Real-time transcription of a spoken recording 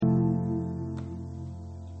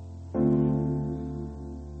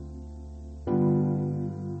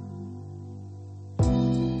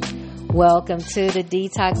Welcome to the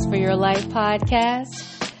Detox for Your Life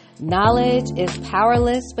podcast. Knowledge is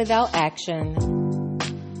powerless without action.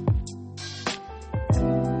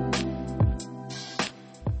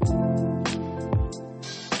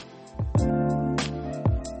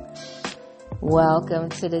 Welcome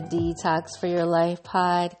to the Detox for Your Life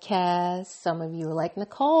podcast. Some of you are like,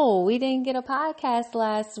 Nicole, we didn't get a podcast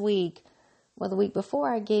last week. Well, the week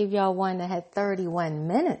before I gave y'all one that had 31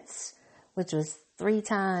 minutes, which was 3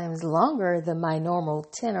 times longer than my normal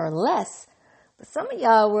 10 or less. But some of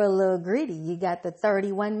y'all were a little greedy. You got the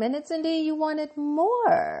 31 minutes and then you wanted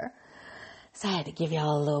more. So I had to give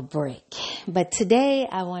y'all a little break. But today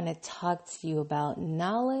I want to talk to you about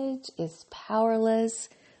knowledge is powerless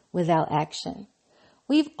without action.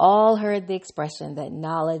 We've all heard the expression that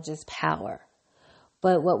knowledge is power.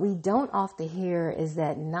 But what we don't often hear is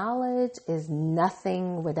that knowledge is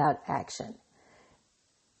nothing without action.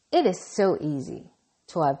 It is so easy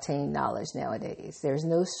to obtain knowledge nowadays. There's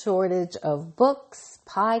no shortage of books,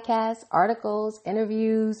 podcasts, articles,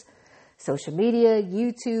 interviews, social media,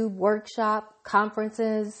 YouTube, workshop,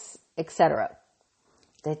 conferences, etc.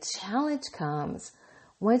 The challenge comes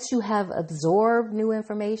once you have absorbed new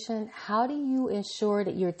information. How do you ensure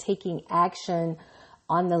that you're taking action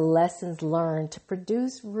on the lessons learned to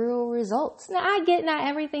produce real results? Now, I get not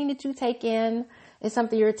everything that you take in is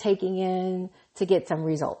something you're taking in to get some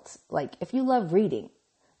results. Like if you love reading,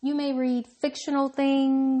 you may read fictional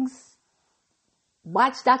things,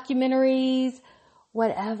 watch documentaries,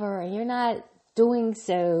 whatever, and you're not doing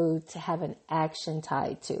so to have an action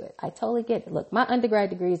tied to it. I totally get it. Look, my undergrad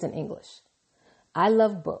degree is in English. I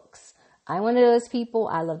love books. I'm one of those people.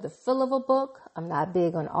 I love the feel of a book. I'm not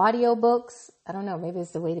big on audiobooks. I don't know. Maybe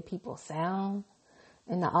it's the way that people sound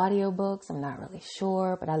in the audiobooks. I'm not really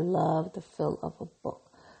sure, but I love the feel of a book.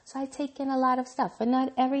 So I take in a lot of stuff, and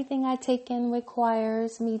not everything I take in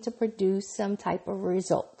requires me to produce some type of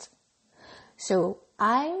result. So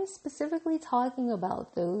I'm specifically talking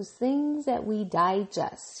about those things that we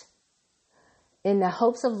digest in the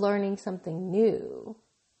hopes of learning something new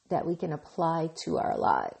that we can apply to our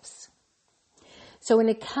lives. So when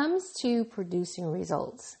it comes to producing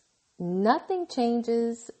results, nothing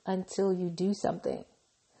changes until you do something.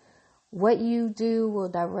 What you do will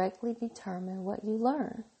directly determine what you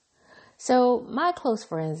learn. So my close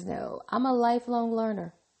friends know I'm a lifelong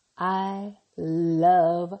learner. I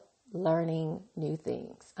love learning new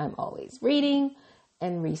things. I'm always reading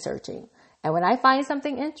and researching. And when I find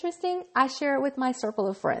something interesting, I share it with my circle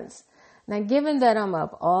of friends. Now, given that I'm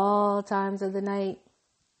up all times of the night,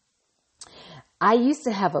 I used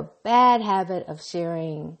to have a bad habit of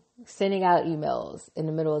sending out emails in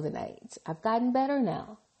the middle of the night. I've gotten better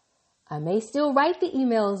now. I may still write the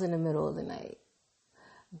emails in the middle of the night,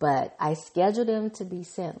 but I schedule them to be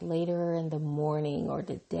sent later in the morning or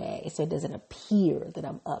the day so it doesn't appear that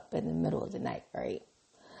I'm up in the middle of the night, right?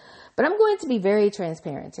 But I'm going to be very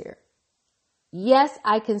transparent here. Yes,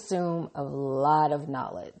 I consume a lot of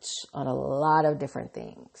knowledge on a lot of different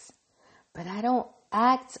things, but I don't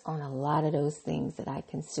act on a lot of those things that I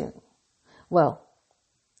consume. Well,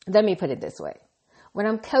 let me put it this way. When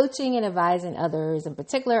I'm coaching and advising others, in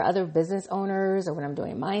particular other business owners, or when I'm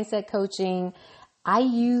doing mindset coaching, I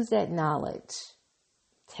use that knowledge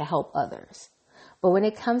to help others. But when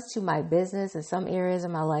it comes to my business and some areas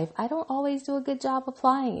of my life, I don't always do a good job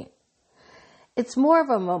applying it. It's more of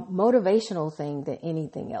a motivational thing than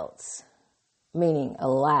anything else, meaning a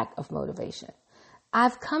lack of motivation.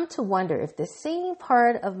 I've come to wonder if the same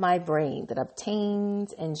part of my brain that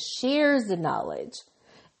obtains and shares the knowledge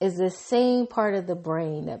is the same part of the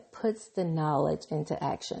brain that puts the knowledge into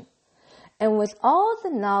action. And with all the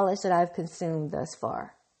knowledge that I've consumed thus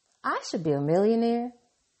far, I should be a millionaire.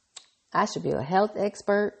 I should be a health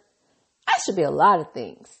expert. I should be a lot of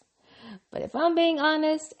things. But if I'm being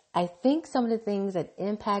honest, I think some of the things that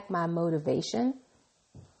impact my motivation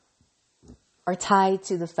are tied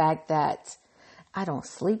to the fact that I don't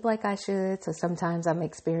sleep like I should. So sometimes I'm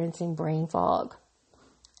experiencing brain fog.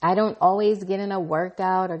 I don't always get in a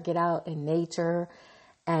workout or get out in nature.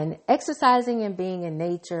 And exercising and being in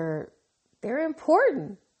nature, they're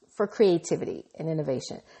important for creativity and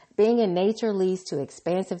innovation. Being in nature leads to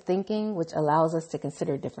expansive thinking, which allows us to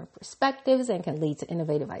consider different perspectives and can lead to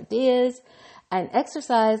innovative ideas. And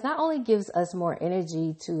exercise not only gives us more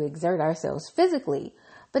energy to exert ourselves physically,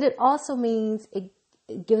 but it also means it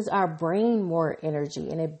gives our brain more energy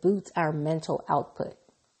and it boosts our mental output.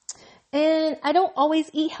 And I don't always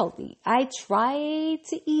eat healthy. I try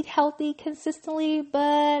to eat healthy consistently,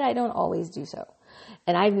 but I don't always do so.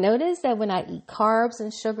 And I've noticed that when I eat carbs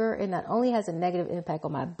and sugar, it not only has a negative impact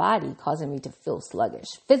on my body, causing me to feel sluggish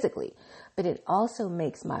physically, but it also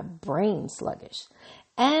makes my brain sluggish.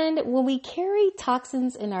 And when we carry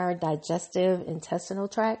toxins in our digestive intestinal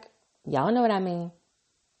tract, y'all know what I mean?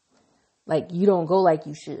 Like, you don't go like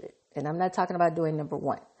you should. And I'm not talking about doing number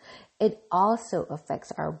one. It also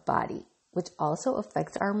affects our body, which also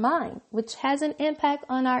affects our mind, which has an impact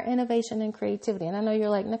on our innovation and creativity. And I know you're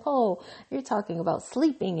like, Nicole, you're talking about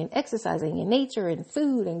sleeping and exercising and nature and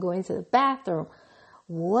food and going to the bathroom.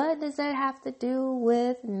 What does that have to do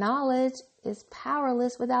with knowledge is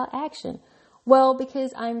powerless without action? Well,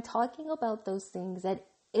 because I'm talking about those things that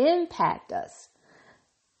impact us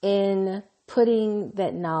in putting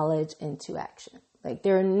that knowledge into action. Like,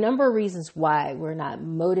 there are a number of reasons why we're not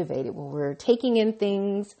motivated when we're taking in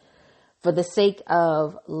things for the sake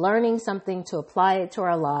of learning something to apply it to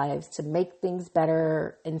our lives, to make things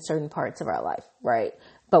better in certain parts of our life, right?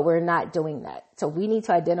 But we're not doing that. So we need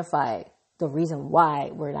to identify the reason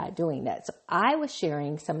why we're not doing that. So I was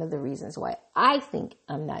sharing some of the reasons why I think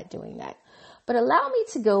I'm not doing that. But allow me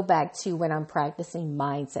to go back to when I'm practicing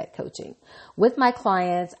mindset coaching. With my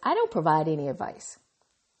clients, I don't provide any advice.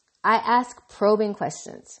 I ask probing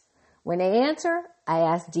questions. When they answer, I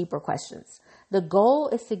ask deeper questions. The goal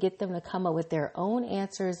is to get them to come up with their own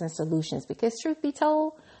answers and solutions, because truth be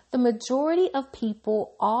told, the majority of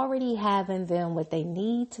people already have in them what they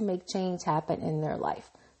need to make change happen in their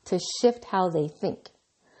life, to shift how they think.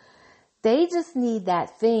 They just need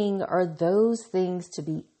that thing or those things to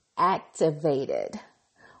be activated,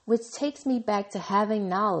 which takes me back to having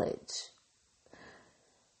knowledge,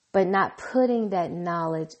 but not putting that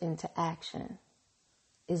knowledge into action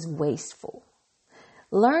is wasteful.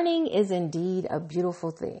 Learning is indeed a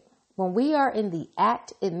beautiful thing. When we are in the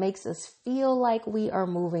act, it makes us feel like we are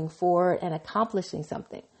moving forward and accomplishing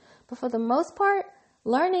something. But for the most part,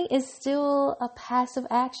 learning is still a passive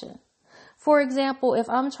action. For example, if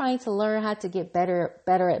I'm trying to learn how to get better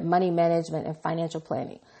at money management and financial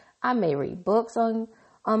planning, I may read books on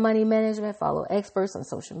money management, follow experts on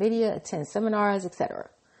social media, attend seminars, etc.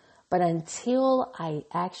 But until I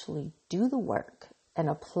actually do the work and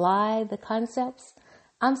apply the concepts,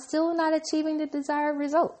 I'm still not achieving the desired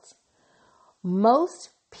results.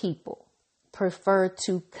 Most people prefer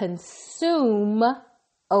to consume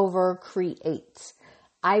over create.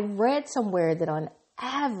 I read somewhere that on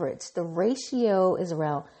average, the ratio is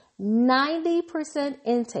around 90%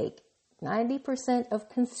 intake, 90% of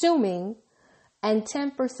consuming, and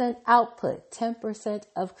 10% output, 10%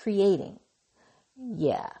 of creating.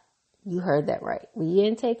 Yeah. You heard that right. We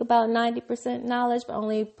intake about 90% knowledge, but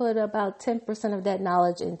only put about 10% of that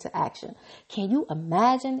knowledge into action. Can you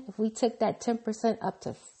imagine if we took that 10% up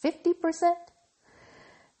to 50%?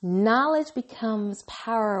 Knowledge becomes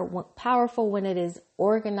powerful when it is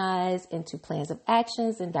organized into plans of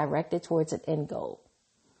actions and directed towards an end goal.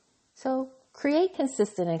 So create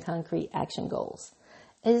consistent and concrete action goals.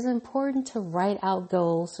 It is important to write out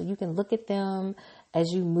goals so you can look at them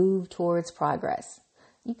as you move towards progress.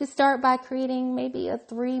 You could start by creating maybe a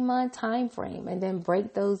 3-month time frame and then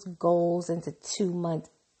break those goals into 2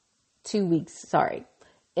 weeks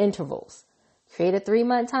intervals. Create a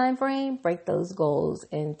 3-month time frame, break those goals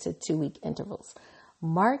into 2-week intervals.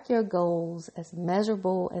 Mark your goals as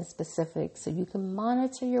measurable and specific so you can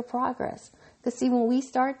monitor your progress. Because see, when we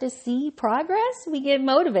start to see progress, we get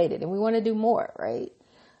motivated and we want to do more, right?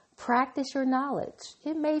 Practice your knowledge.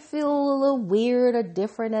 It may feel a little weird or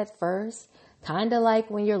different at first. Kind of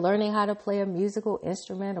like when you're learning how to play a musical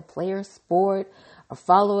instrument or play a sport or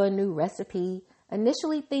follow a new recipe.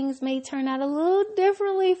 Initially, things may turn out a little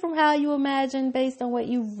differently from how you imagined based on what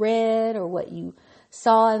you read or what you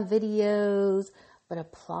saw in videos. But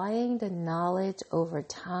applying the knowledge over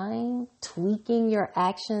time, tweaking your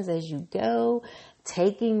actions as you go,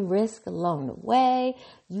 taking risk along the way,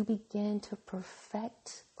 you begin to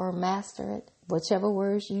perfect or master it, whichever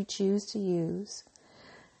words you choose to use.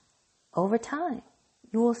 Over time,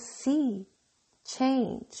 you will see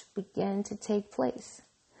change begin to take place.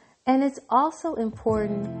 And it's also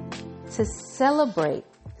important to celebrate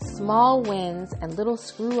small wins and little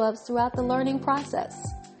screw-ups throughout the learning process.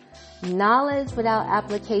 Knowledge without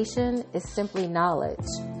application is simply knowledge.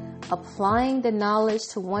 Applying the knowledge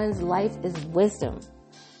to one's life is wisdom,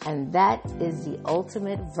 and that is the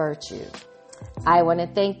ultimate virtue. I want to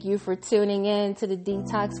thank you for tuning in to the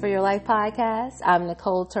Detox for Your Life podcast. I'm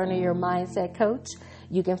Nicole Turner, your mindset coach.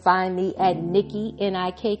 You can find me at Nikki,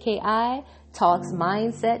 Nikki,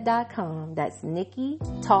 talksmindset.com. That's Nikki,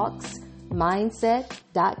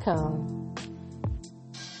 talksmindset.com.